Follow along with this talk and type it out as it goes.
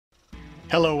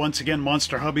Hello once again,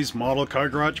 Monster Hobbies Model Car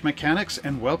Garage Mechanics,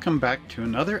 and welcome back to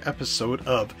another episode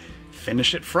of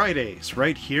Finish It Fridays,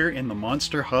 right here in the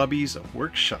Monster Hobbies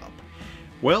Workshop.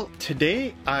 Well,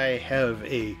 today I have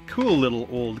a cool little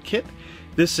old kit.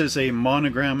 This is a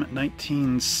Monogram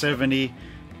 1970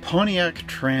 Pontiac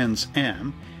Trans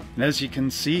Am, and as you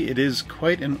can see, it is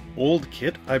quite an old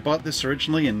kit. I bought this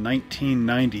originally in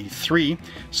 1993,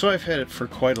 so I've had it for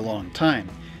quite a long time.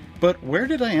 But where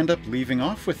did I end up leaving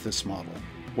off with this model?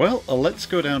 Well, let's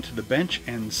go down to the bench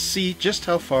and see just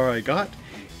how far I got,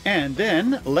 and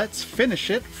then let's finish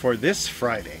it for this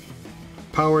Friday.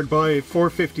 Powered by a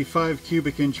 455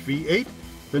 cubic inch V8,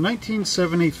 the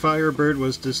 1970 Firebird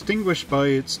was distinguished by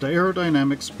its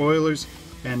aerodynamic spoilers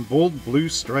and bold blue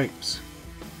stripes.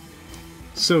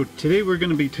 So today we're going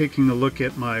to be taking a look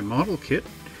at my model kit.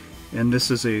 And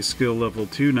this is a skill level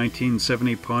 2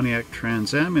 1970 Pontiac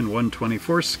Trans Am in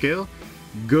 1/24 scale.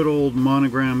 Good old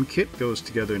Monogram kit, goes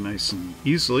together nice and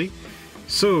easily.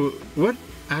 So what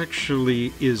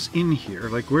actually is in here?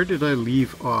 Like, where did I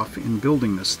leave off in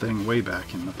building this thing way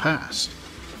back in the past?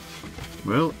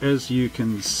 Well, as you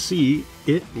can see,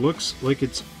 it looks like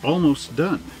it's almost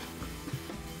done,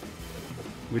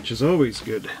 which is always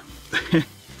good.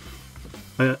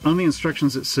 On the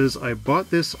instructions it says, I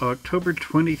bought this October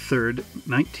 23rd,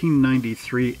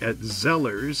 1993 at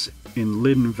Zeller's in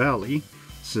Lynn Valley,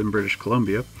 this is in British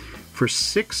Columbia, for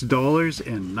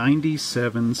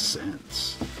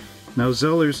 $6.97. Now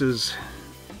Zeller's is,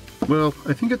 well,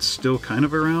 I think it's still kind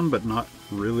of around, but not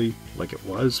really like it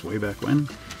was way back when.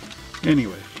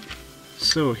 Anyway,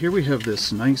 so here we have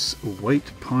this nice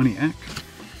white Pontiac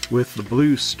with the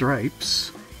blue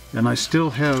stripes. And I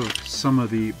still have some of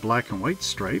the black and white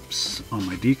stripes on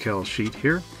my decal sheet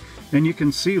here. And you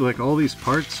can see, like, all these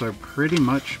parts are pretty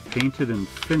much painted and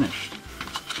finished.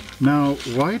 Now,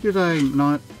 why did I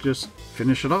not just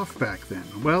finish it off back then?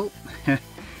 Well,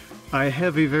 I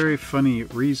have a very funny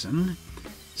reason.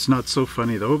 It's not so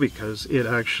funny though, because it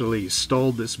actually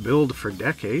stalled this build for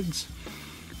decades.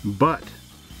 But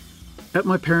at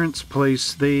my parents'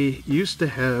 place, they used to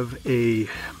have a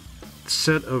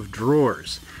set of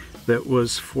drawers that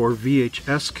was for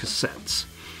VHS cassettes.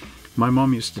 My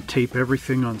mom used to tape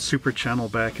everything on Super Channel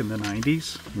back in the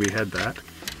 90s. We had that.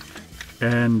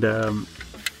 And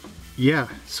yeah,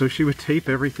 so she would tape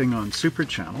everything on Super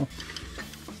Channel,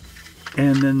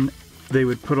 and then they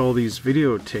would put all these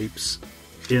videotapes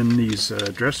in these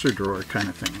dresser drawer kind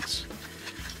of things.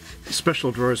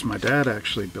 Special drawers my dad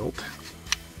actually built.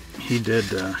 He did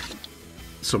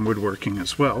some woodworking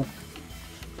as well.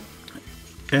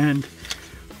 And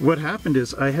what happened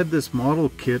is I had this model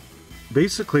kit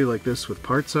basically like this with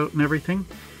parts out and everything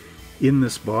in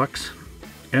this box,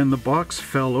 and the box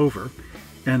fell over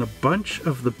and a bunch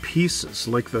of the pieces,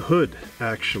 like the hood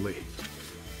actually,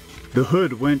 the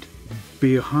hood went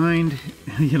behind,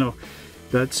 you know,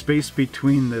 that space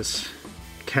between this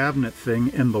cabinet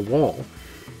thing and the wall,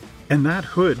 and that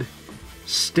hood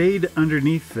stayed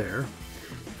underneath there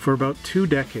for about 2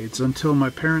 decades until my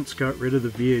parents got rid of the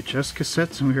VHS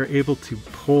cassettes and we were able to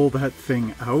pull that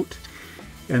thing out,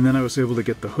 and then I was able to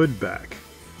get the hood back.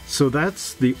 So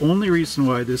that's the only reason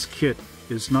why this kit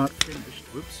is not finished,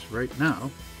 whoops, right now,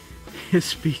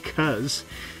 is because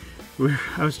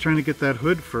I was trying to get that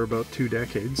hood for about 2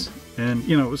 decades, and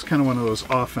you know, it was kind of one of those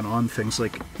off and on things,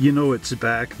 like, you know, it's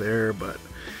back there, but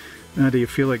do you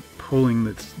feel like pulling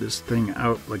this thing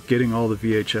out, like getting all the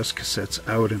VHS cassettes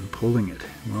out and pulling it?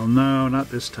 Well, no, not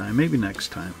this time. Maybe next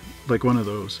time. Like one of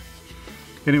those.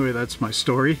 Anyway, that's my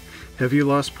story. Have you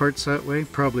lost parts that way?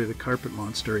 Probably the carpet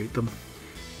monster ate them.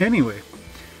 Anyway,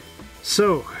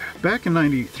 so back in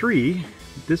 '93,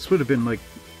 this would have been like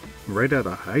right out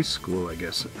of high school, I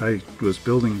guess. I was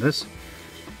building this.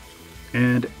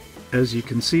 And as you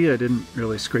can see, I didn't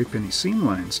really scrape any seam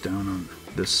lines down on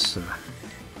this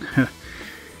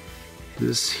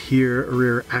this here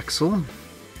rear axle,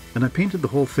 and I painted the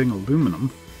whole thing aluminum.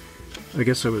 I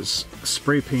guess I was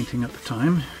spray painting at the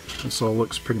time. This all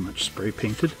looks pretty much spray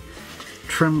painted.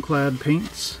 Trim clad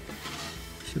paints.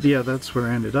 So yeah, that's where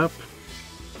I ended up.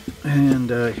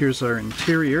 And here's our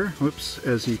interior. Whoops,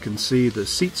 as you can see, the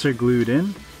seats are glued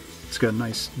in. It's got a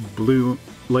nice blue,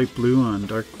 light blue on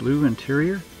dark blue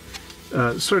interior,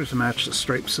 sort of to match the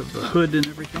stripes of the hood and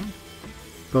everything.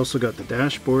 I've also got the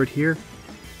dashboard here.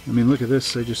 I mean, look at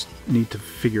this. I just need to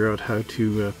figure out how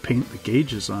to paint the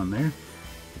gauges on there.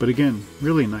 But again,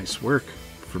 really nice work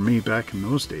for me back in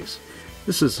those days.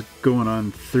 This is going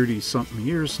on 30-something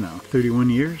years now, 31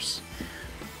 years.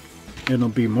 And it'll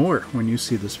be more when you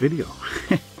see this video.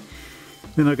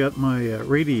 Then I got my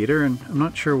radiator, and I'm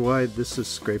not sure why this is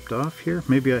scraped off here.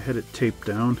 Maybe I had it taped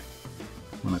down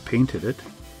when I painted it.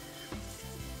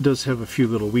 It does have a few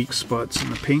little weak spots in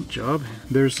the paint job.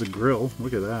 There's the grill.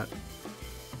 Look at that.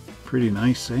 Pretty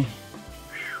nice, eh?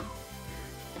 Whew.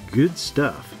 Good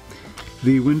stuff.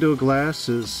 The window glass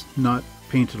is not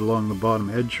painted along the bottom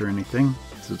edge or anything,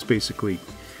 so it's basically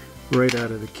right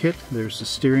out of the kit. There's the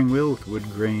steering wheel with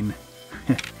wood grain.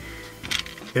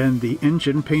 And the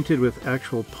engine painted with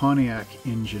actual Pontiac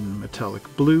engine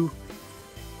metallic blue.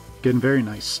 Again, very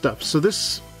nice stuff. So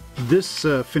this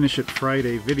Finish It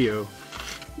Friday video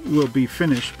will be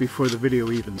finished before the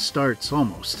video even starts,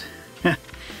 almost.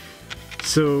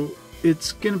 So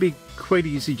it's going to be quite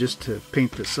easy just to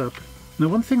paint this up. Now,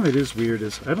 one thing that is weird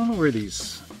is I don't know where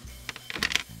these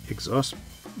exhaust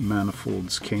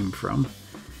manifolds came from,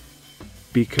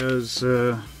 because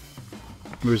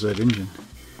where's that engine?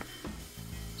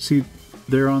 See,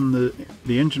 they're on the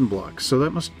engine block, so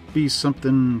that must be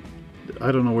something,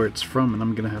 I don't know where it's from, and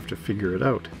I'm gonna have to figure it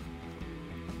out.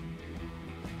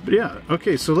 But yeah,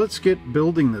 okay, so let's get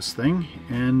building this thing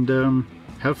and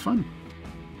have fun.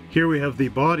 Here we have the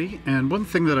body, and one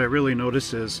thing that I really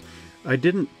notice is I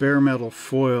didn't bare metal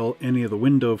foil any of the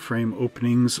window frame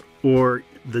openings or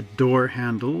the door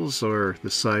handles or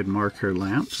the side marker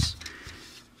lamps.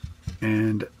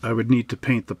 And I would need to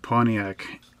paint the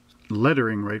Pontiac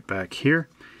lettering right back here.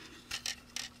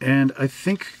 And I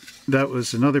think that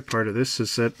was another part of this,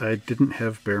 is that I didn't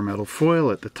have bare metal foil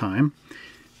at the time.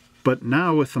 But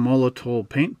now with the Molotow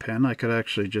paint pen, I could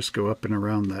actually just go up and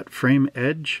around that frame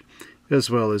edge, as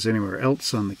well as anywhere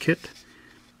else on the kit.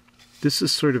 This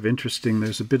is sort of interesting.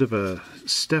 There's a bit of a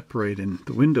step right in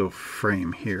the window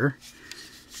frame here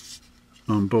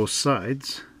on both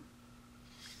sides.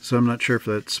 So I'm not sure if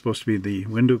that's supposed to be the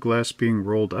window glass being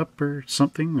rolled up or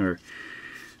something, or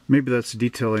maybe that's a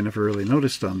detail I never really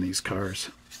noticed on these cars.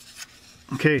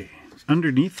 Okay,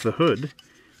 underneath the hood,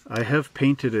 I have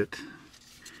painted it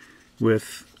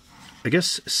with, I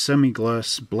guess,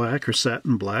 semi-gloss black or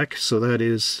satin black, so that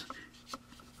is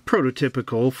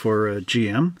prototypical for a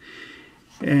GM.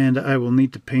 And I will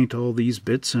need to paint all these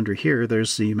bits under here.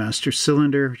 There's the master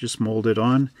cylinder, just molded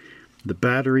on, the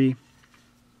battery,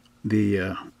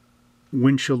 the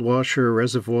windshield washer,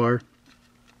 reservoir,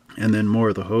 and then more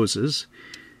of the hoses.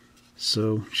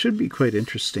 So should be quite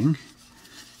interesting.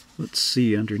 Let's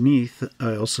see, underneath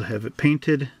I also have it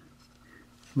painted.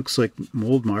 Looks like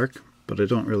mold mark, but I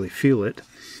don't really feel it.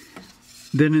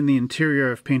 Then in the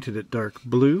interior I've painted it dark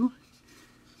blue.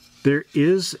 There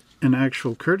is an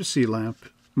actual courtesy lamp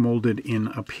molded in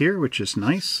up here, which is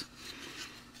nice.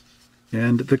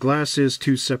 And the glass is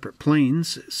two separate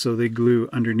planes, so they glue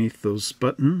underneath those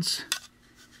buttons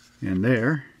and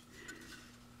there.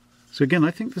 So again,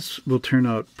 I think this will turn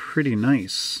out pretty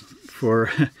nice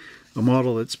for a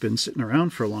model that's been sitting around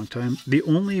for a long time. The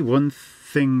only one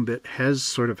thing that has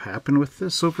sort of happened with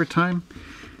this over time,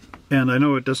 and I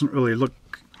know it doesn't really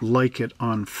look like it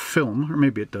on film, or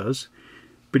maybe it does,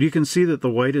 but you can see that the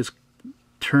white is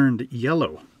turned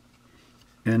yellow.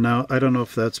 And now I don't know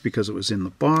if that's because it was in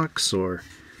the box or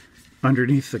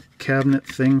underneath the cabinet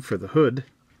thing for the hood.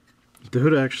 The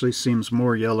hood actually seems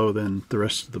more yellow than the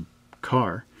rest of the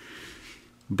car.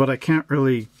 But I can't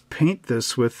really paint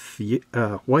this with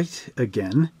white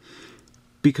again,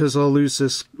 because I'll lose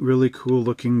this really cool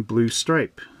looking blue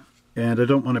stripe. And I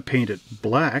don't want to paint it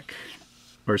black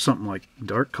or something like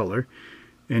dark color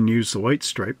and use the white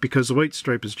stripe, because the white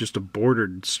stripe is just a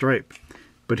bordered stripe.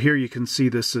 But here you can see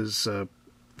this is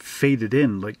faded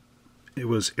in, like it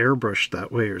was airbrushed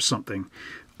that way or something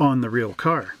on the real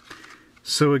car.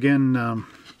 So again,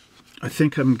 I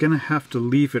think I'm gonna have to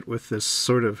leave it with this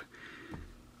sort of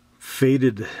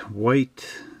faded white,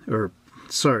 or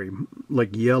sorry,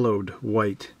 like yellowed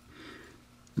white.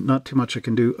 Not too much I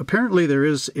can do. Apparently there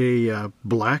is a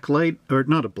black light, or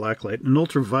not a black light, an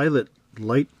ultraviolet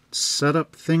light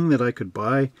setup thing that I could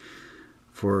buy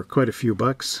for quite a few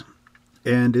bucks,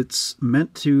 and it's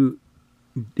meant to,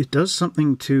 it does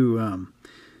something to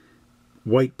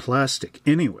white plastic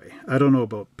anyway. I don't know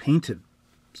about painted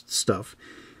stuff,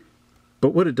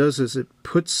 but what it does is it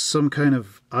puts some kind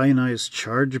of ionized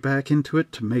charge back into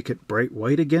it to make it bright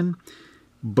white again,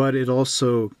 but it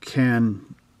also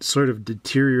can sort of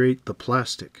deteriorate the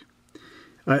plastic.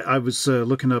 I was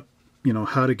looking up, you know,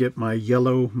 how to get my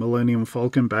yellow Millennium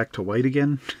Falcon back to white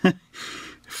again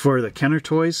for the Kenner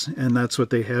toys, and that's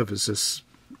what they have, is this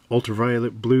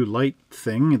ultraviolet blue light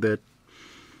thing that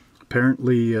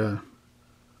apparently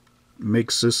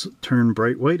makes this turn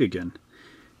bright white again,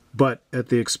 but at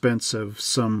the expense of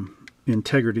some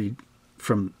integrity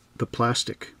from the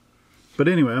plastic. But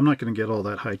anyway, I'm not going to get all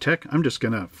that high tech. I'm just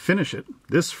going to finish it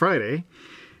this Friday,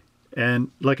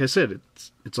 and like I said,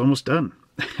 it's almost done.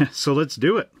 So let's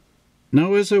do it.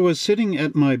 Now, as I was sitting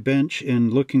at my bench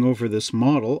and looking over this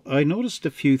model, I noticed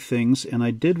a few things, and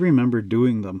I did remember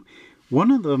doing them.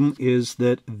 One of them is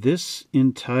that this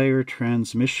entire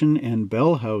transmission and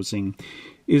bell housing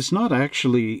is not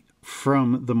actually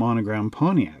from the Monogram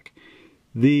Pontiac.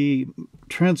 The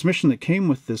transmission that came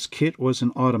with this kit was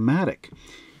an automatic,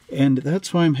 and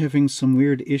that's why I'm having some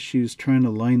weird issues trying to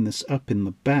line this up in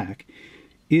the back,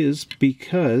 is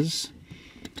because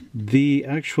the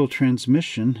actual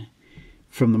transmission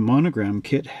from the Monogram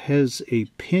kit has a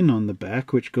pin on the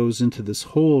back which goes into this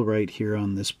hole right here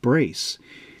on this brace.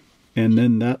 And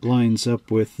then that lines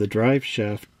up with the drive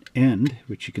shaft end,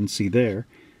 which you can see there,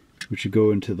 which would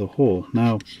go into the hole.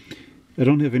 Now, I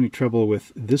don't have any trouble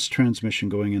with this transmission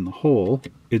going in the hole.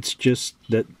 It's just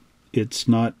that it's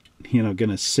not, going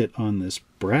to sit on this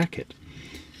bracket.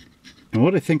 And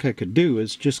what I think I could do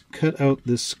is just cut out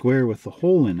this square with the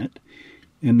hole in it,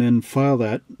 and then file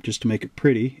that just to make it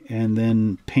pretty, and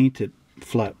then paint it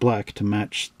flat black to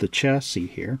match the chassis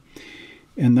here.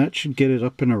 And that should get it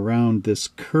up and around this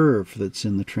curve that's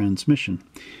in the transmission.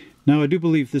 Now, I do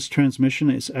believe this transmission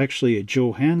is actually a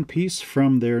Johan piece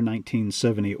from their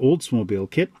 1970 Oldsmobile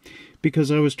kit,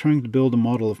 because I was trying to build a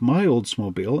model of my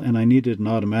Oldsmobile and I needed an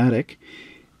automatic,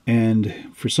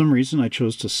 and for some reason I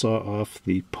chose to saw off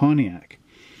the Pontiac.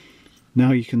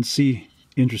 Now you can see,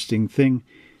 interesting thing,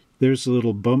 there's a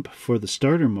little bump for the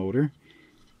starter motor,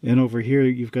 and over here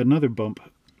you've got another bump,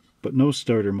 but no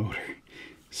starter motor.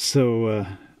 So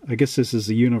I guess this is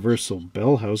a universal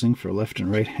bell housing for left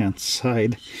and right hand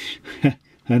side.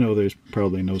 I know there's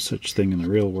probably no such thing in the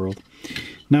real world.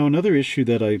 Now, another issue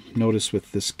that I noticed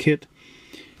with this kit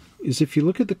is if you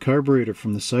look at the carburetor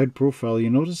from the side profile, you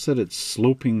notice that it's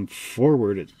sloping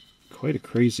forward at quite a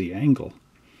crazy angle.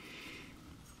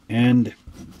 And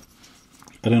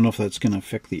I don't know if that's going to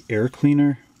affect the air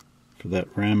cleaner for that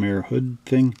ram air hood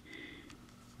thing.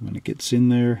 When it gets in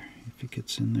there, if it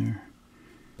gets in there,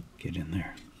 get in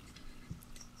there.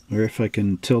 Or if I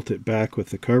can tilt it back with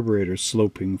the carburetor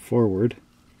sloping forward.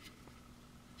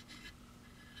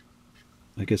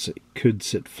 I guess it could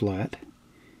sit flat.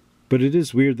 But it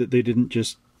is weird that they didn't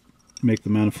just make the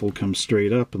manifold come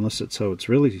straight up, unless that's how it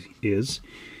really is.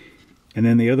 And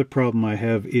then the other problem I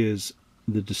have is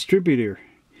the distributor.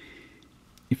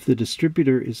 If the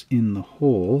distributor is in the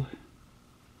hole,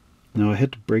 now I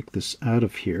had to break this out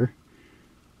of here,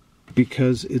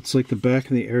 because it's like the back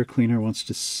of the air cleaner wants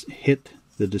to hit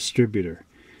the distributor.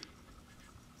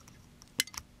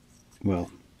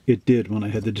 Well, it did when I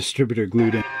had the distributor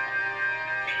glued in.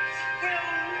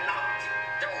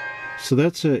 So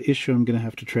that's an issue I'm going to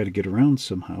have to try to get around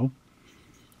somehow.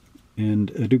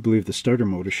 And I do believe the starter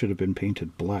motor should have been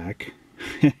painted black.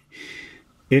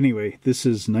 Anyway, this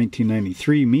is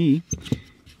 1993 me,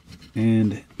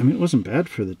 and I mean, it wasn't bad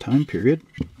for the time period.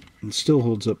 It still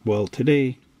holds up well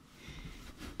today,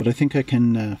 but I think I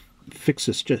can fix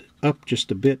this up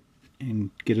just a bit and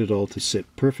get it all to sit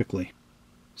perfectly.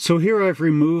 So here I've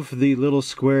removed the little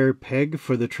square peg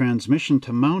for the transmission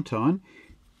to mount on,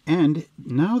 and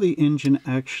now the engine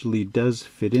actually does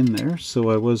fit in there, so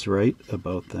I was right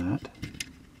about that.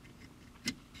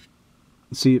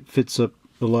 See, it fits up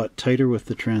a lot tighter with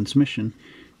the transmission,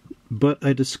 but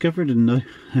I discovered a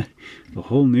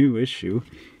whole new issue,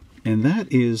 and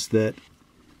that is that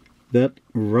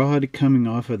rod coming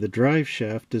off of the drive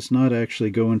shaft does not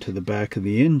actually go into the back of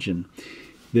the engine.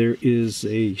 There is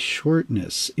a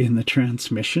shortness in the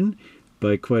transmission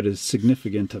by quite a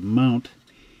significant amount.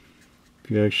 If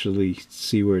you actually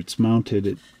see where it's mounted,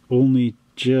 it only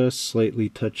just slightly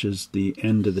touches the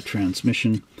end of the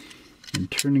transmission. And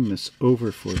turning this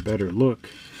over for a better look,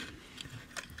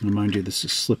 remind you this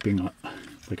is slipping up,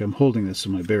 like I'm holding this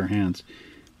in my bare hands.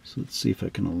 So let's see if I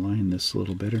can align this a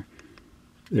little better.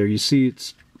 There, you see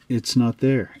it's not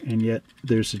there, and yet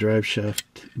there's the drive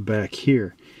shaft back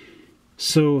here.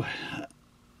 So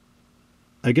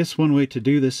I guess one way to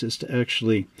do this is to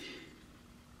actually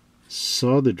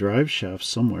saw the drive shaft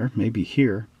somewhere, maybe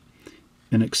here,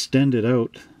 and extend it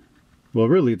out, well,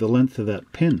 really the length of that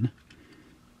pin.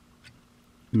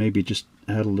 Maybe just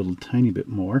add a little tiny bit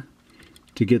more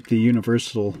to get the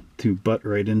universal to butt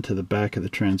right into the back of the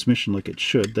transmission like it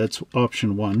should. That's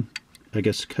option one. I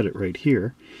guess cut it right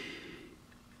here.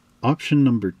 Option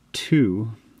number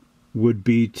two would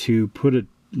be to put a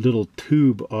little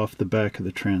tube off the back of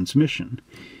the transmission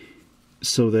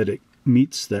so that it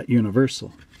meets that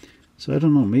universal. So I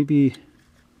don't know, maybe,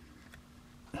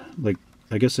 like,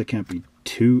 I guess I can't be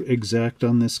too exact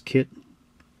on this kit,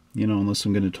 unless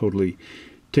I'm going to totally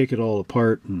take it all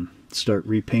apart and start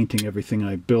repainting everything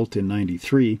I built in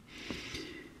 '93.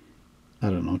 I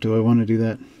don't know, do I want to do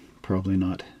that? Probably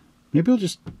not. Maybe I'll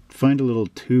just find a little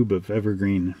tube of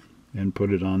evergreen and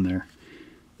put it on there.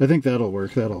 I think that'll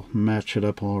work. That'll match it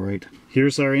up all right.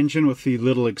 Here's our engine with the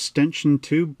little extension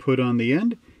tube put on the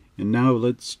end. And now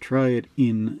let's try it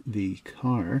in the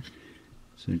car.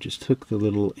 So I just hook the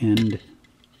little end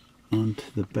onto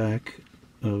the back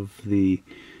of the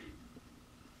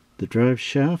drive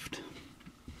shaft.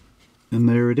 And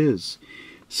there it is.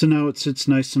 So now it sits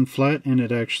nice and flat, and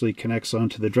it actually connects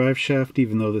onto the drive shaft,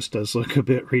 even though this does look a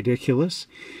bit ridiculous.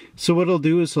 So what I'll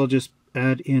do is I'll just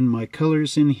add in my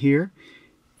colors in here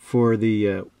for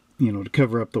the, to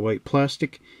cover up the white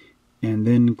plastic, and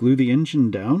then glue the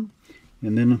engine down.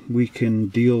 And then we can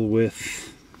deal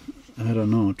with, I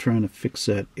don't know, trying to fix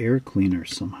that air cleaner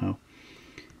somehow.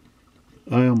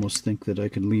 I almost think that I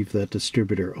could leave that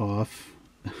distributor off.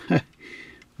 I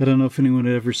don't know if anyone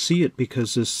would ever see it,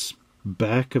 because this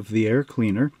back of the air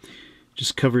cleaner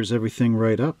just covers everything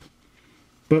right up.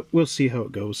 But we'll see how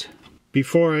it goes.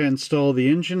 Before I install the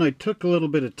engine, I took a little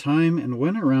bit of time and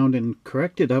went around and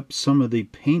corrected up some of the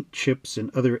paint chips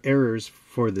and other errors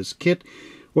for this kit,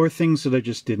 or things that I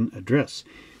just didn't address.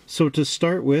 So to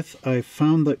start with, I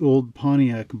found the old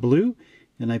Pontiac blue,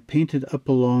 and I painted up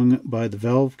along by the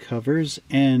valve covers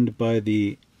and by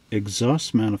the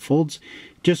exhaust manifolds,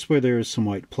 just where there is some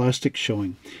white plastic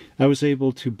showing. I was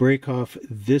able to break off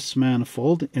this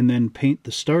manifold and then paint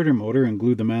the starter motor and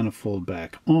glue the manifold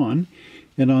back on.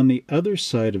 And on the other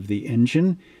side of the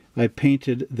engine, I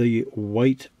painted the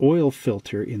white oil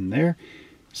filter in there.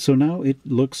 So now it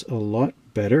looks a lot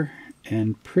better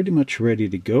and pretty much ready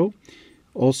to go.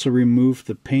 Also removed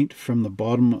the paint from the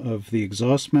bottom of the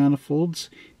exhaust manifolds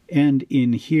and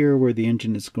in here where the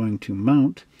engine is going to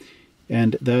mount.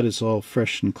 And that is all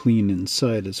fresh and clean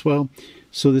inside as well.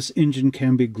 So this engine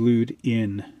can be glued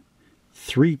in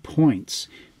 3 points.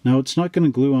 Now it's not going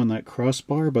to glue on that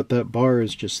crossbar, but that bar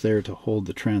is just there to hold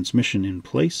the transmission in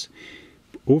place.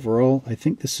 Overall, I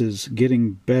think this is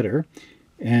getting better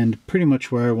and pretty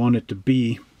much where I want it to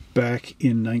be back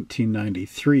in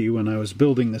 1993 when I was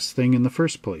building this thing in the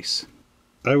first place.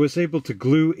 I was able to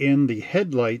glue in the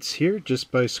headlights here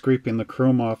just by scraping the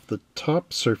chrome off the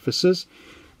top surfaces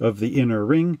of the inner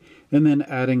ring and then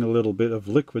adding a little bit of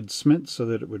liquid cement so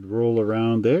that it would roll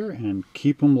around there and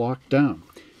keep them locked down.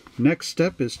 Next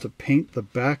step is to paint the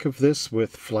back of this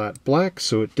with flat black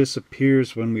so it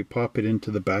disappears when we pop it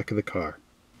into the back of the car.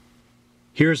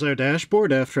 Here's our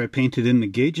dashboard after I painted in the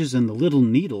gauges and the little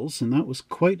needles, and that was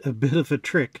quite a bit of a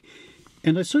trick.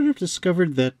 And I sort of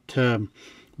discovered that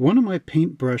one of my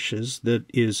paint brushes that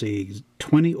is a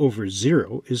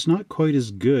 20/0 is not quite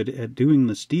as good at doing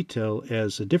this detail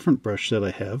as a different brush that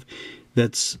I have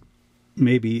that's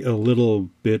maybe a little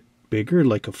bit bigger,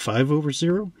 like a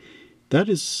 5/0. That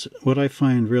is what I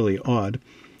find really odd.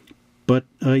 But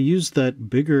I used that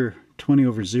bigger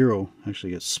 20/0,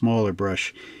 actually a smaller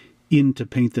brush, in to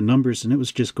paint the numbers, and it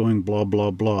was just going blob,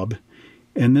 blob, blob.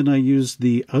 And then I used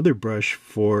the other brush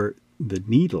for the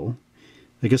needle.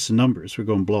 I guess the numbers were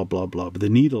going blob, blob, blob. The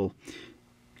needle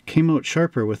came out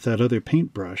sharper with that other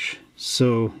paintbrush,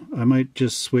 so I might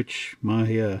just switch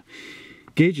my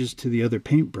gauges to the other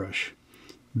paintbrush.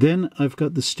 Then I've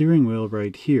got the steering wheel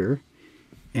right here,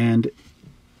 and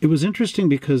it was interesting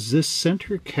because this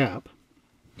center cap,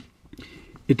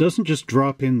 it doesn't just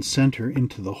drop in center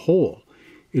into the hole.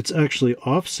 It's actually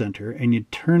off center, and you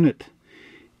turn it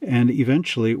and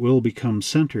eventually it will become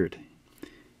centered.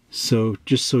 So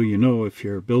just so you know, if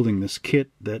you're building this kit,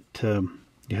 that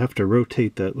you have to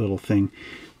rotate that little thing.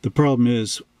 The problem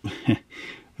is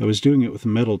I was doing it with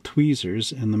metal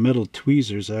tweezers, and the metal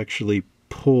tweezers actually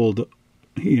pulled,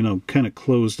 kind of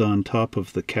closed on top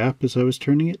of the cap as I was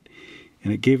turning it,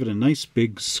 and it gave it a nice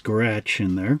big scratch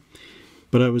in there.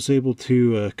 But I was able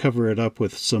to cover it up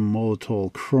with some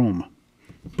Molotow chrome.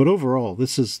 But overall,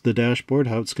 this is the dashboard,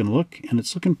 how it's going to look, and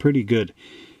it's looking pretty good.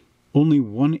 Only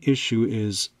one issue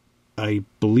is, I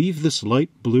believe this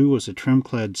light blue was a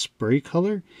trim-clad spray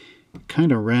color. It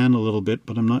kind of ran a little bit,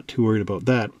 but I'm not too worried about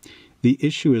that. The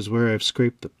issue is where I've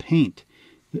scraped the paint.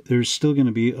 There's still going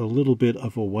to be a little bit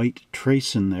of a white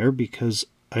trace in there because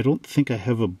I don't think I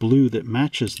have a blue that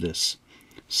matches this.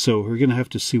 So we're going to have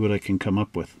to see what I can come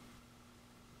up with.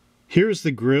 Here's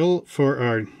the grille for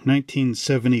our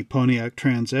 1970 Pontiac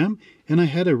Trans Am, and I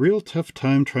had a real tough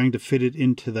time trying to fit it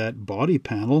into that body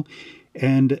panel.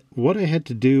 And what I had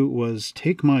to do was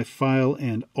take my file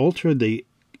and alter the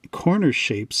corner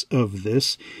shapes of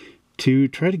this to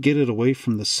try to get it away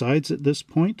from the sides at this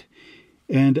point.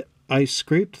 And I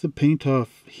scraped the paint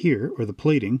off here, or the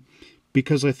plating,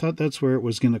 because I thought that's where it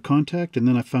was going to contact, and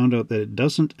then I found out that it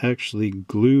doesn't actually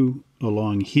glue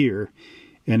along here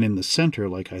and in the center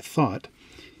like I thought.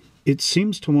 it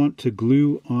seems to want to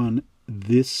glue on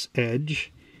this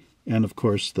edge and of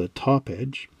course the top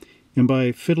edge. And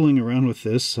by fiddling around with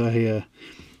this, I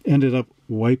ended up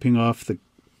wiping off the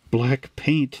black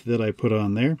paint that I put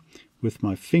on there with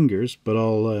my fingers, but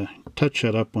I'll touch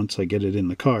that up once I get it in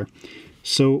the car.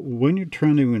 So when you're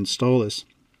trying to install this,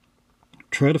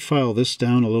 try to file this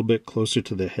down a little bit closer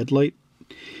to the headlight,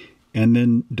 and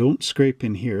then don't scrape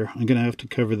in here. I'm going to have to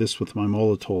cover this with my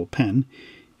Molotow pen,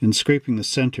 and scraping the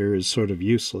center is sort of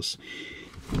useless.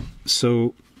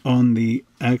 So on the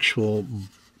actual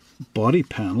body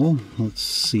panel, let's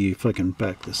see if I can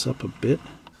back this up a bit.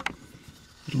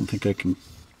 I don't think I can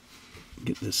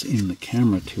get this in the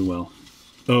camera too well.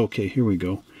 Okay, here we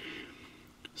go.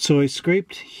 So I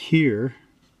scraped here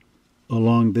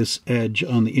along this edge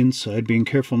on the inside, being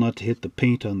careful not to hit the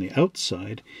paint on the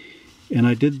outside, and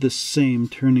I did the same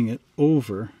turning it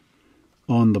over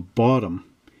on the bottom.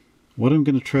 What I'm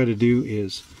going to try to do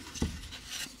is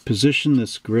position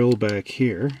this grill back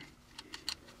here,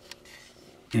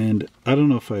 and I don't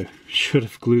know if I should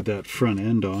have glued that front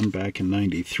end on back in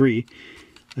 '93.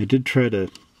 I did try to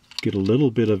get a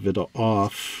little bit of it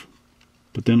off,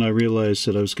 but then I realized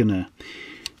that I was going to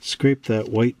scrape that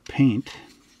white paint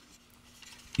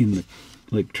in the,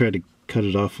 like, try to cut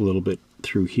it off a little bit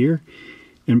through here.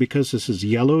 And because this is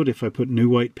yellowed, if I put new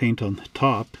white paint on the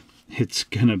top, it's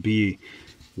going to be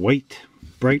white,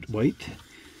 bright white.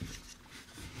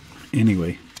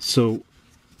 Anyway, so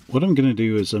what I'm going to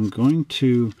do is I'm going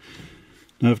to,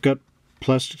 now I've got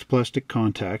plastic to plastic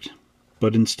contact,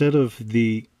 but instead of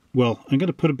the, well, I'm going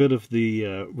to put a bit of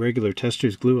the regular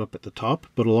tester's glue up at the top,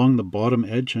 but along the bottom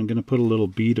edge I'm going to put a little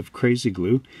bead of crazy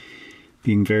glue,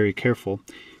 being very careful.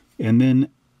 And then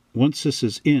once this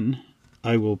is in,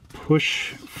 I will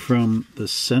push from the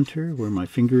center where my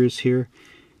finger is here,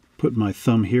 put my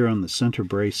thumb here on the center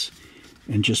brace,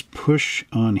 and just push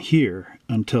on here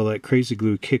until that crazy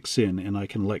glue kicks in and I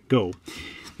can let go.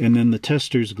 And then the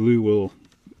tester's glue will,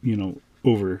 you know,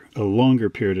 over a longer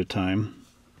period of time,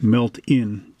 melt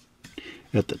in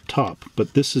at the top.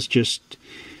 But this is just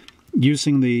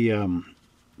using the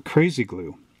crazy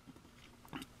glue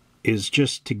is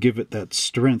just to give it that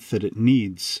strength that it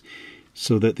needs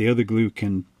so that the other glue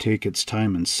can take its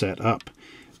time and set up.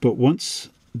 But once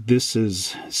this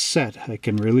is set, I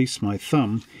can release my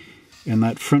thumb, and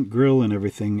that front grille and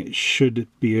everything should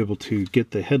be able to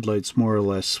get the headlights more or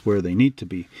less where they need to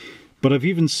be. But I've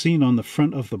even seen on the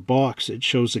front of the box, it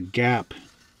shows a gap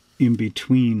in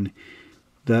between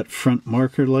that front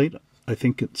marker light. I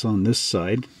think it's on this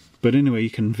side. But anyway, you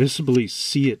can visibly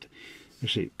see it.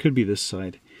 Actually, it could be this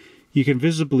side. You can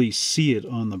visibly see it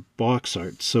on the box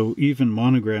art. So even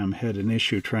Monogram had an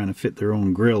issue trying to fit their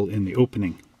own grille in the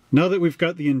opening. Now that we've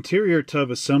got the interior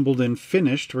tub assembled and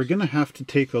finished, we're going to have to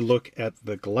take a look at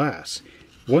the glass.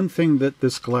 One thing that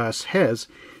this glass has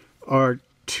are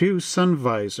two sun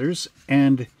visors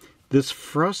and this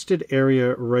frosted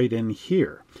area right in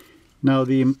here. Now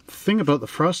the thing about the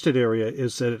frosted area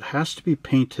is that it has to be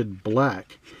painted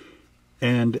black,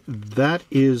 and that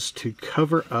is to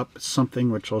cover up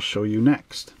something which I'll show you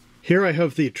next. Here I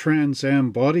have the Trans Am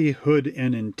body, hood,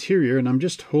 and interior, and I'm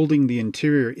just holding the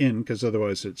interior in because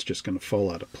otherwise it's just going to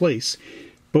fall out of place.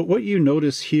 But what you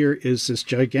notice here is this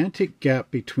gigantic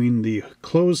gap between the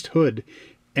closed hood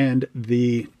and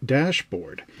the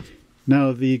dashboard.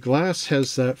 Now the glass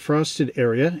has that frosted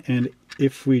area, and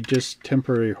if we just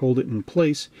temporarily hold it in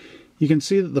place, you can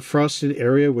see that the frosted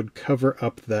area would cover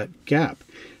up that gap.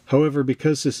 However,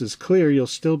 because this is clear, you'll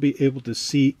still be able to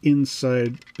see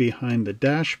inside behind the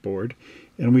dashboard,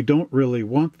 and we don't really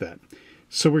want that.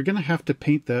 So we're going to have to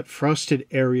paint that frosted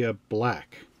area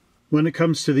black. When it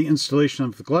comes to the installation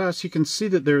of the glass, you can see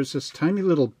that there's this tiny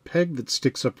little peg that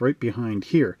sticks up right behind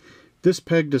here. This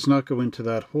peg does not go into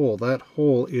that hole. That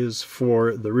hole is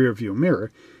for the rear view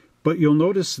mirror. But you'll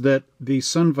notice that the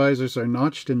sun visors are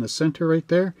notched in the center right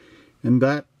there, and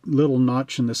that little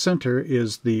notch in the center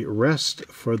is the rest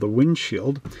for the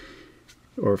windshield,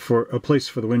 or for a place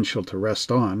for the windshield to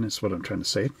rest on, is what I'm trying to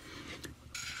say.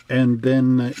 And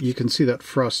then you can see that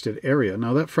frosted area.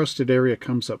 Now that frosted area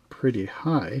comes up pretty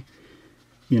high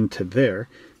into there.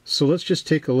 So let's just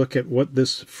take a look at what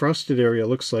this frosted area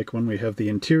looks like when we have the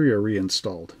interior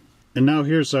reinstalled. And now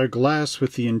here's our glass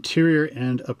with the interior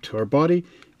and up to our body.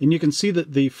 And you can see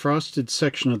that the frosted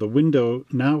section of the window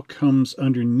now comes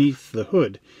underneath the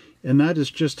hood. And that is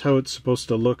just how it's supposed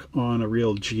to look on a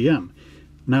real GM.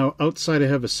 Now outside I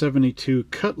have a 72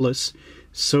 Cutlass,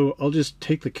 so I'll just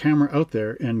take the camera out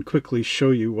there and quickly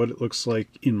show you what it looks like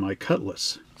in my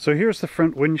Cutlass. So here's the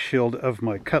front windshield of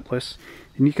my Cutlass,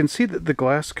 and you can see that the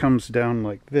glass comes down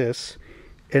like this,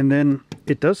 And then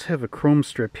it does have a chrome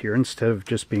strip here instead of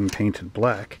just being painted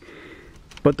black.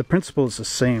 But the principle is the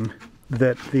same,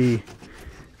 that the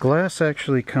glass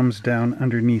actually comes down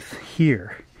underneath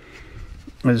here.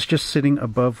 It's just sitting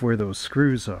above where those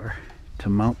screws are to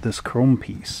mount this chrome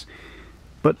piece.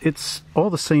 But it's all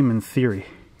the same in theory,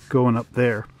 going up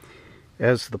there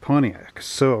as the Pontiac.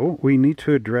 So we need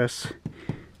to address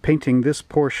painting this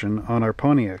portion on our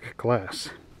Pontiac glass.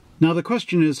 Now the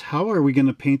question is, how are we going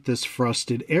to paint this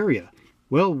frosted area?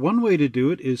 Well, one way to do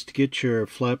it is to get your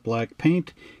flat black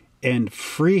paint and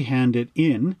freehand it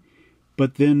in,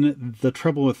 but then the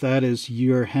trouble with that is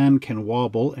your hand can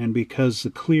wobble, and because the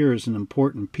clear is an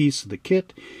important piece of the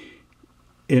kit,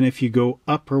 and if you go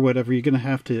up or whatever, you're going to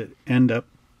have to end up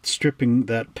stripping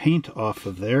that paint off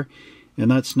of there, and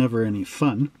that's never any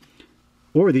fun.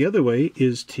 Or the other way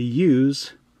is to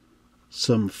use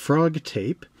some frog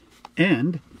tape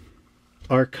and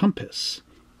our compass.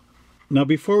 Now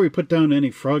before we put down any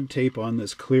frog tape on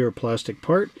this clear plastic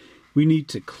part, we need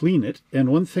to clean it, and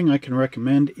one thing I can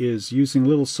recommend is using a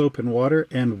little soap and water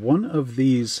and one of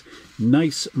these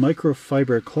nice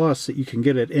microfiber cloths that you can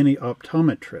get at any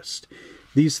optometrist.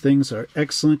 These things are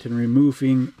excellent in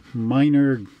removing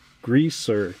minor grease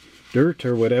or dirt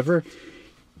or whatever,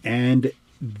 and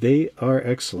they are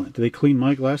excellent. They clean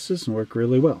my glasses and work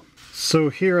really well. So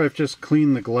here I've just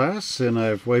cleaned the glass and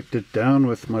I've wiped it down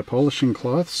with my polishing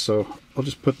cloth, so I'll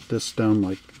just put this down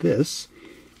like this.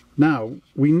 Now,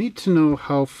 we need to know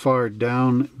how far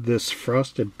down this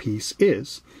frosted piece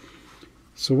is.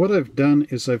 So what I've done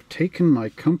is I've taken my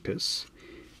compass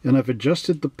and I've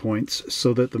adjusted the points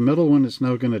so that the metal one is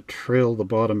now going to trail the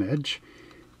bottom edge,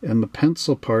 and the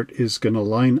pencil part is going to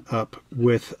line up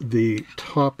with the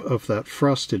top of that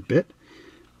frosted bit,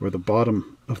 or the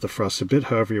bottom of the frosted bit,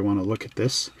 however you want to look at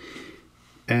this.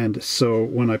 And so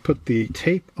when I put the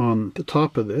tape on the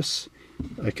top of this,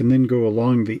 I can then go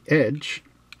along the edge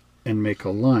and make a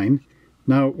line.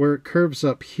 Now where it curves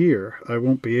up here, I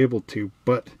won't be able to,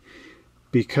 but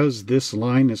because this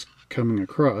line is coming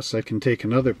across, I can take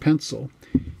another pencil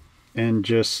and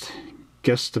just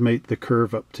guesstimate the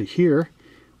curve up to here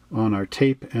on our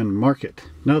tape and mark it.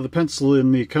 Now the pencil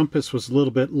in the compass was a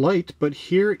little bit light, but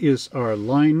here is our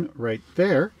line right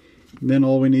there. And then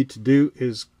all we need to do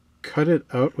is cut it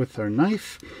out with our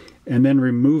knife and then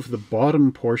remove the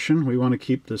bottom portion. We want to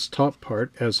keep this top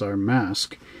part as our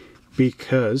mask,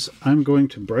 because I'm going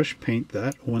to brush paint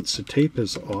that once the tape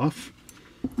is off,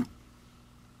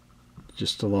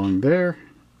 just along there,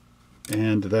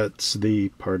 and that's the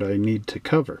part I need to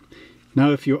cover.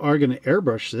 Now if you are going to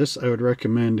airbrush this, I would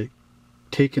recommend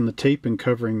taking the tape and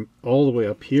covering all the way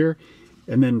up here,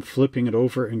 and then flipping it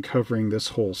over and covering this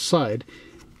whole side,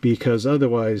 because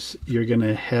otherwise you're going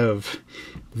to have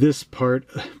this part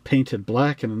painted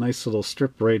black and a nice little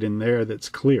strip right in there that's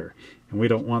clear, and we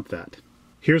don't want that.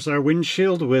 Here's our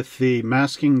windshield with the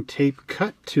masking tape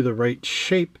cut to the right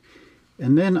shape,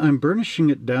 and then I'm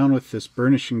burnishing it down with this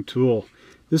burnishing tool.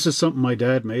 This is something my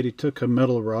dad made. He took a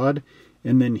metal rod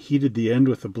and then heated the end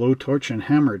with a blowtorch and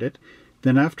hammered it.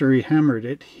 Then after he hammered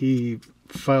it, he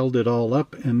filed it all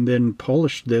up and then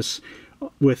polished this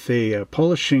with a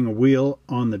polishing wheel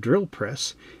on the drill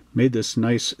press. Made this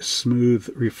nice smooth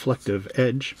reflective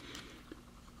edge,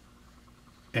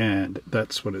 and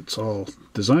that's what it's all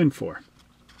designed for.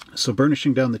 So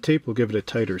burnishing down the tape will give it a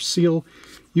tighter seal.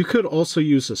 You could also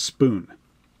use a spoon,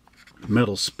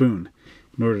 metal spoon,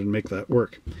 in order to make that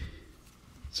work.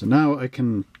 So now I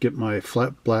can get my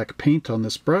flat black paint on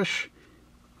this brush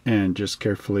and just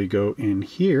carefully go in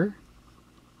here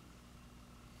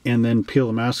and then peel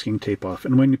the masking tape off.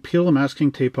 And when you peel the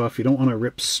masking tape off, you don't want to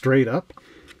rip straight up.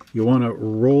 You want to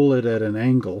roll it at an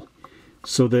angle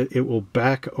so that it will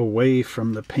back away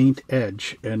from the paint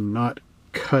edge and not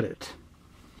cut it.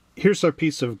 Here's our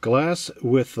piece of glass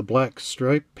with the black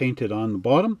stripe painted on the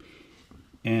bottom,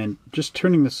 and just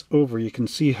turning this over you can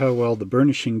see how well the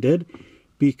burnishing did,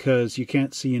 because you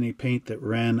can't see any paint that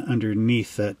ran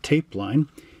underneath that tape line.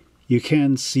 You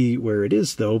can see where it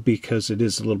is though, because it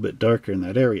is a little bit darker in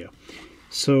that area.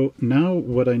 So now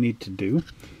what I need to do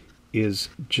is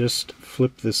just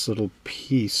flip this little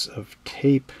piece of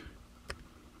tape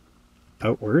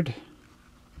outward.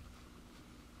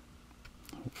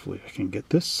 Hopefully I can get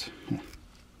this.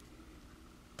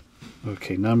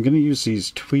 Okay, now I'm going to use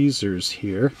these tweezers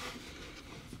here.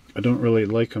 I don't really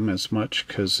like them as much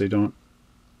because they don't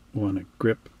want to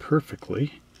grip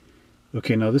perfectly.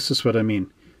 Okay, now this is what I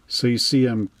mean. So you see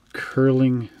I'm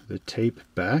curling the tape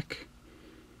back,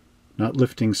 not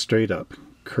lifting straight up,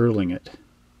 curling it.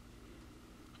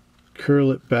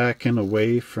 Curl it back and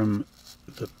away from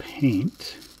the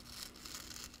paint.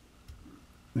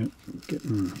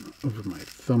 Getting over my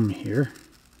thumb here.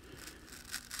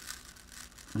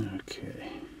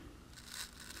 Okay.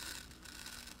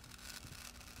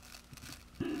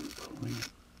 And pulling it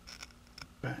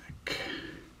back.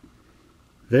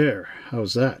 There,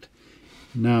 how's that?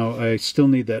 Now I still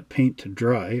need that paint to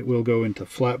dry. It will go into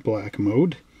flat black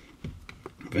mode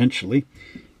eventually.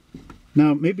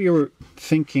 Now maybe you're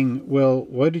thinking, well,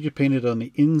 why did you paint it on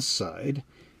the inside?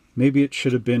 Maybe it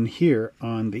should have been here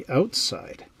on the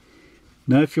outside.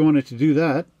 Now if you wanted to do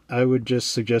that, I would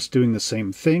just suggest doing the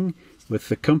same thing with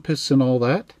the compass and all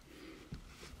that,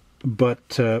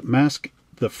 but mask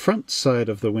the front side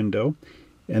of the window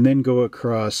and then go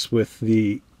across with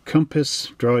the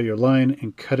compass, draw your line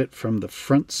and cut it from the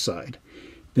front side.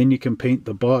 Then you can paint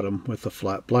the bottom with the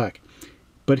flat black.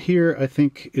 But here I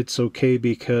think it's okay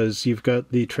because you've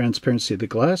got the transparency of the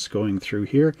glass going through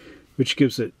here, which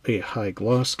gives it a high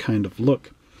gloss kind of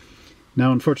look.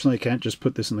 Now unfortunately I can't just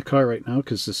put this in the car right now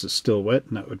because this is still wet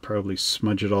and that would probably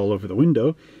smudge it all over the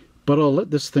window, but I'll let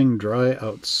this thing dry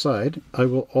outside. I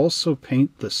will also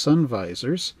paint the sun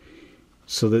visors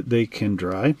so that they can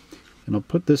dry. And I'll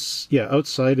put this,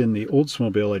 outside in the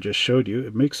Oldsmobile I just showed you.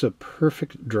 It makes a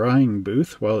perfect drying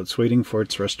booth while it's waiting for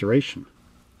its restoration.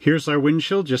 Here's our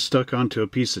windshield just stuck onto a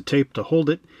piece of tape to hold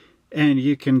it. And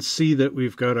you can see that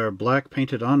we've got our black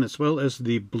painted on as well as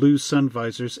the blue sun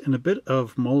visors and a bit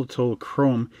of Molotow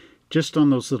chrome just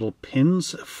on those little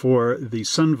pins for the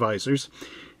sun visors.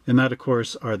 And that, of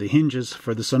course, are the hinges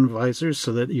for the sun visors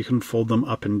so that you can fold them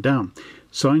up and down.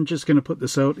 So I'm just going to put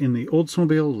this out in the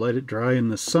Oldsmobile, let it dry in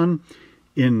the sun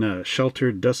in a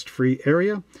sheltered, dust-free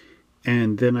area,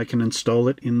 and then I can install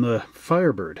it in the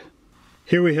Firebird.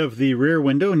 Here we have the rear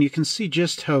window, and you can see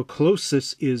just how close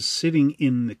this is sitting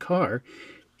in the car.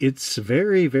 It's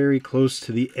very, very close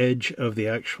to the edge of the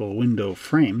actual window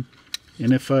frame.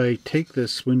 And if I take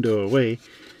this window away,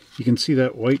 you can see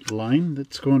that white line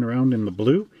that's going around in the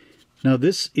blue. Now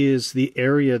this is the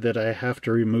area that I have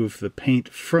to remove the paint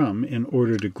from in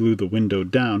order to glue the window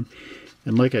down.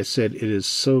 And like I said, it is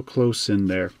so close in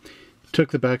there.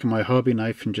 Took the back of my hobby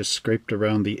knife and just scraped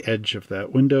around the edge of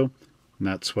that window. And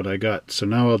that's what I got. So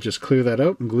now I'll just clear that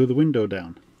out and glue the window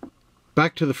down.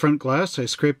 Back to the front glass, I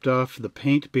scraped off the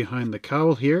paint behind the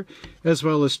cowl here, as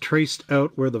well as traced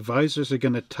out where the visors are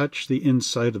going to touch the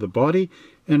inside of the body,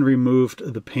 and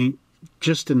removed the paint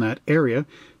just in that area,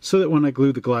 so that when I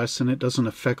glue the glass in, it doesn't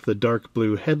affect the dark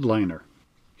blue headliner.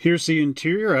 Here's the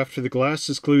interior after the glass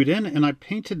is glued in, and I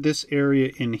painted this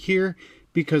area in here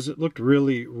because it looked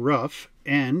really rough,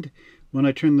 and when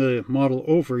I turned the model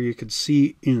over, you could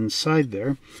see inside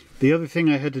there. The other thing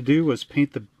I had to do was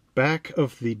paint the back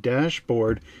of the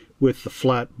dashboard with the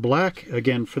flat black,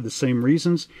 again for the same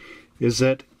reasons, is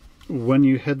that when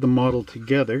you had the model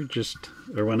together,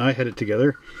 or when I had it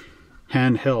together,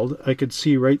 handheld, I could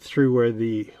see right through where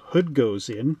the hood goes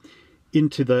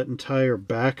into that entire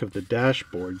back of the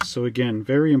dashboard. So again,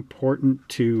 very important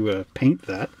to paint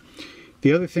that.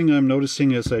 The other thing I'm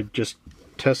noticing as I just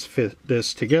test fit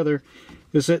this together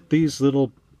is that these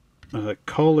little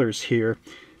collars here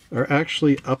are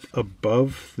actually up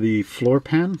above the floor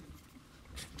pan.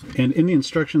 And in the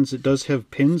instructions it does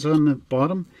have pins on the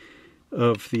bottom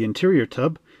of the interior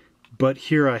tub, but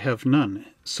here I have none.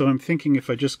 So I'm thinking if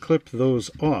I just clip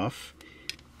those off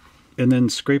and then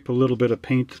scrape a little bit of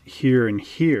paint here and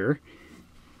here,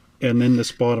 and then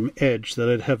this bottom edge, that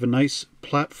I'd have a nice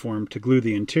platform to glue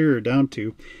the interior down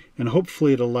to, and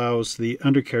hopefully it allows the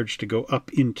undercarriage to go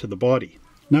up into the body.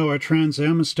 Now our Trans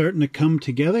Am is starting to come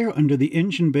together under the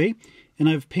engine bay, and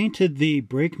I've painted the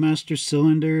brake master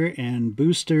cylinder and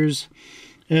boosters,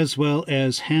 as well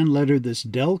as hand lettered this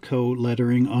Delco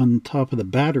lettering on top of the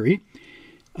battery.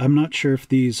 I'm not sure if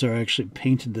these are actually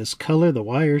painted this color, the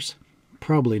wires,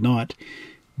 probably not,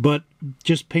 but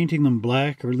just painting them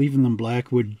black or leaving them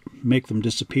black would make them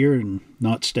disappear and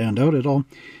not stand out at all.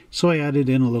 So I added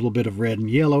in a little bit of red and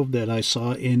yellow that I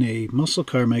saw in a muscle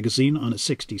car magazine on a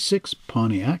 66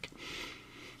 Pontiac.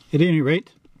 At any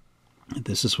rate,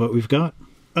 this is what we've got.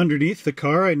 Underneath the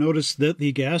car, I noticed that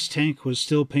the gas tank was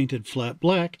still painted flat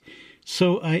black,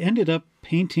 so I ended up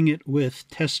painting it with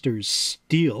Testors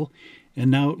steel,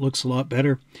 and now it looks a lot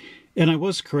better. And I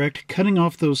was correct, cutting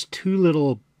off those two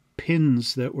little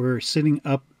pins that were sitting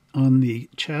up on the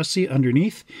chassis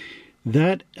underneath,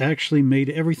 that actually made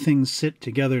everything sit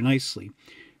together nicely.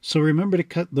 So remember to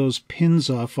cut those pins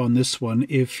off on this one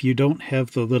if you don't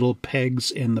have the little pegs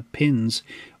and the pins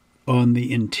on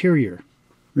the interior.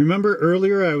 Remember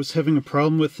earlier I was having a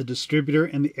problem with the distributor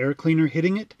and the air cleaner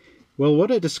hitting it? Well,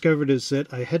 what I discovered is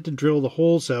that I had to drill the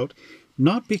holes out,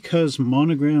 not because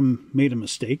Monogram made a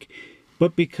mistake,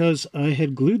 but because I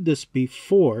had glued this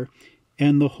before,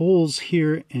 and the holes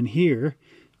here and here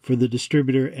for the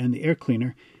distributor and the air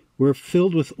cleaner were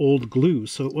filled with old glue,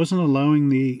 so it wasn't allowing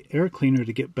the air cleaner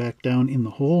to get back down in the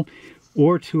hole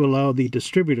or to allow the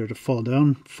distributor to fall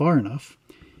down far enough.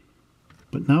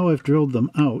 But now I've drilled them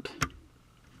out,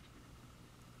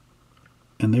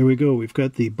 and there we go. We've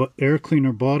got the air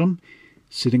cleaner bottom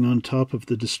sitting on top of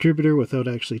the distributor without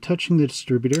actually touching the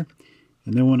distributor.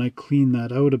 And then when I clean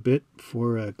that out a bit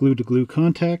for glue-to-glue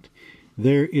contact,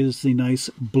 there is the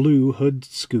nice blue hood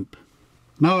scoop.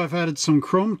 Now I've added some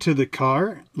chrome to the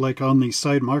car, like on the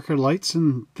side marker lights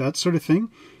and that sort of thing.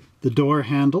 The door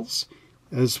handles,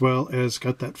 as well as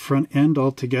got that front end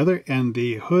all together and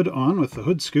the hood on with the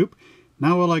hood scoop.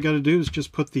 Now all I got to do is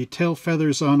just put the tail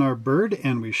feathers on our bird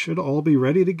and we should all be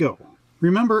ready to go.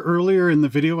 Remember earlier in the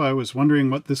video I was wondering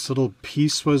what this little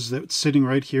piece was that's sitting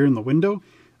right here in the window?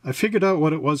 I figured out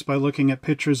what it was by looking at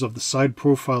pictures of the side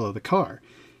profile of the car.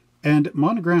 And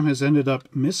Monogram has ended up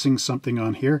missing something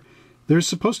on here. There's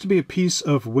supposed to be a piece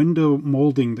of window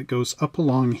molding that goes up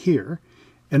along here.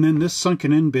 And then this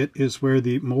sunken in bit is where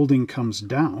the molding comes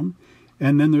down.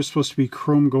 And then there's supposed to be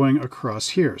chrome going across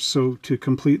here. So to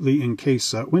completely encase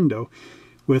that window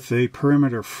with a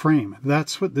perimeter frame.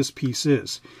 That's what this piece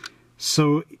is.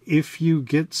 So if you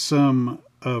get some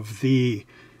of the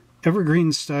evergreen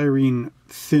styrene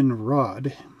thin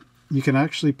rod, you can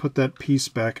actually put that piece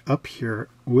back up here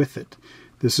with it.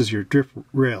 This is your drip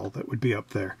rail that would be up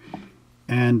there.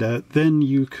 And then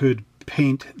you could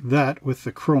paint that with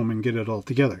the chrome and get it all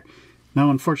together. Now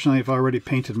unfortunately I've already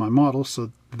painted my model,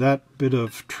 so that bit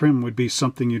of trim would be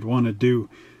something you'd want to do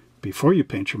before you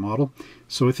paint your model.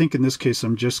 So I think in this case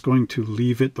I'm just going to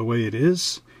leave it the way it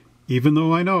is, even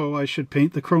though I know I should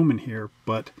paint the chrome in here,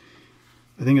 but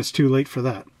I think it's too late for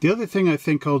that. The other thing I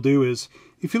think I'll do is,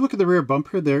 if you look at the rear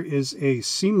bumper, there is a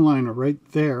seam liner right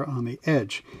there on the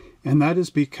edge. And that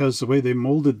is because the way they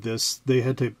molded this, they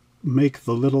had to make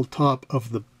the little top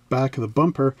of the back of the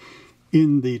bumper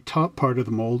in the top part of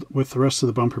the mold, with the rest of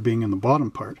the bumper being in the bottom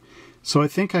part. So I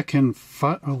think I can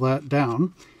file that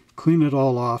down, clean it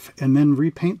all off, and then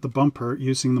repaint the bumper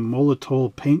using the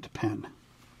Molotow paint pen.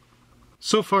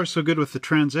 So far so good with the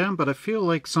Trans Am, but I feel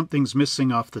like something's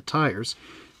missing off the tires.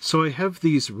 So I have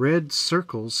these red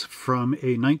circles from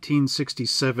a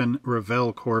 1967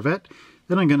 Revell Corvette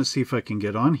that I'm going to see if I can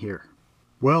get on here.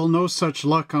 Well, no such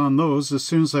luck on those. As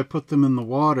soon as I put them in the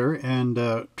water and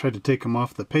tried to take them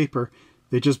off the paper,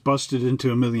 they just busted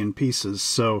into a million pieces.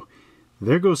 So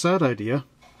there goes that idea.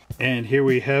 And here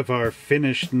we have our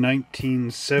finished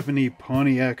 1970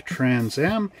 Pontiac Trans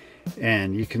Am.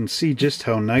 And you can see just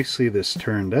how nicely this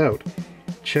turned out.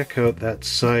 Check out that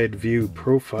side view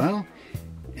profile.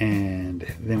 And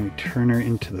then we turn her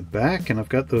into the back, and I've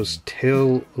got those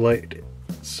tail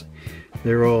lights.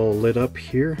 They're all lit up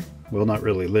here. Well, not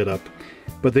really lit up,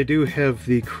 but they do have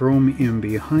the chrome in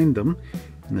behind them.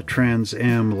 And the Trans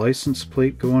Am license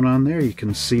plate going on there. You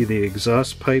can see the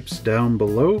exhaust pipes down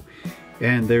below.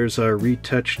 And there's our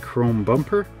retouched chrome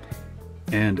bumper.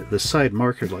 And the side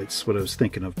marker lights, what I was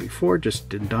thinking of before, just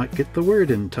did not get the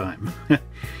word in time.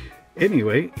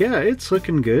 Anyway, yeah, it's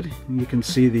looking good. You can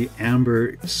see the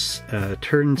amber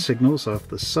turn signals off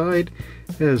the side,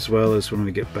 as well as when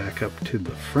we get back up to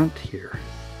the front here.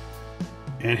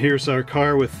 And here's our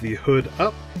car with the hood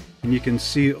up, and you can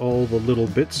see all the little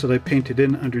bits that I painted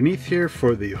in underneath here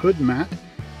for the hood mat.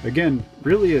 Again,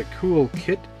 really a cool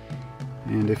kit.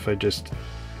 And if I just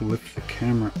lift the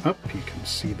camera up, you can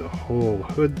see the whole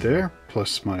hood there,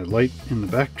 plus my light in the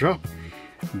backdrop.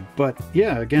 But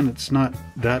yeah, again, it's not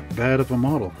that bad of a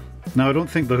model. Now, I don't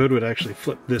think the hood would actually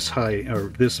flip this high or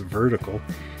this vertical,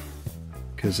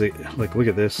 because like, look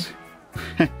at this.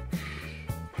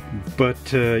 But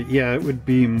yeah, it would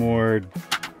be more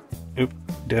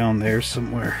down there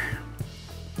somewhere,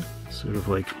 sort of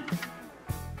like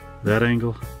that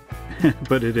angle.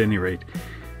 But at any rate,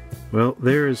 well,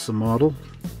 there is the model,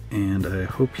 and I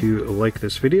hope you like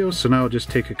this video. So now I'll just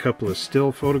take a couple of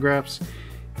still photographs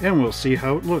and we'll see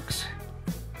how it looks.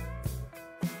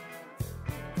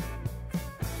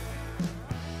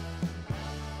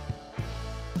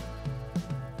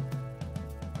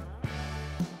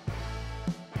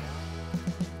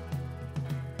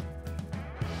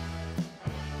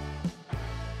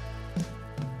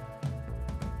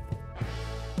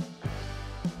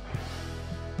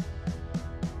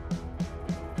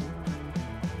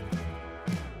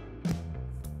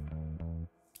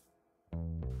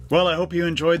 Well, I hope you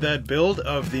enjoyed that build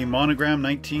of the Monogram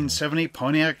 1970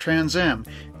 Pontiac Trans Am.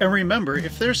 And remember,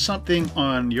 if there's something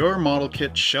on your model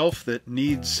kit shelf that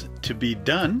needs to be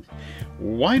done,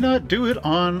 why not do it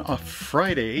on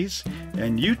Fridays,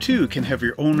 and you too can have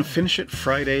your own Finish It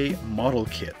Friday model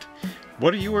kit.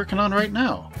 What are you working on right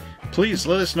now? Please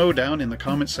let us know down in the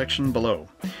comment section below.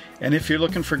 And if you're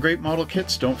looking for great model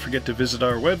kits, don't forget to visit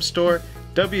our web store,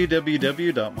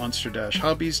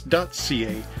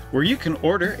 www.monster-hobbies.ca, where you can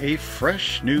order a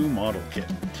fresh new model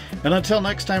kit. And until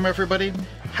next time, everybody,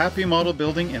 happy model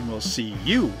building, and we'll see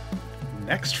you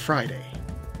next Friday.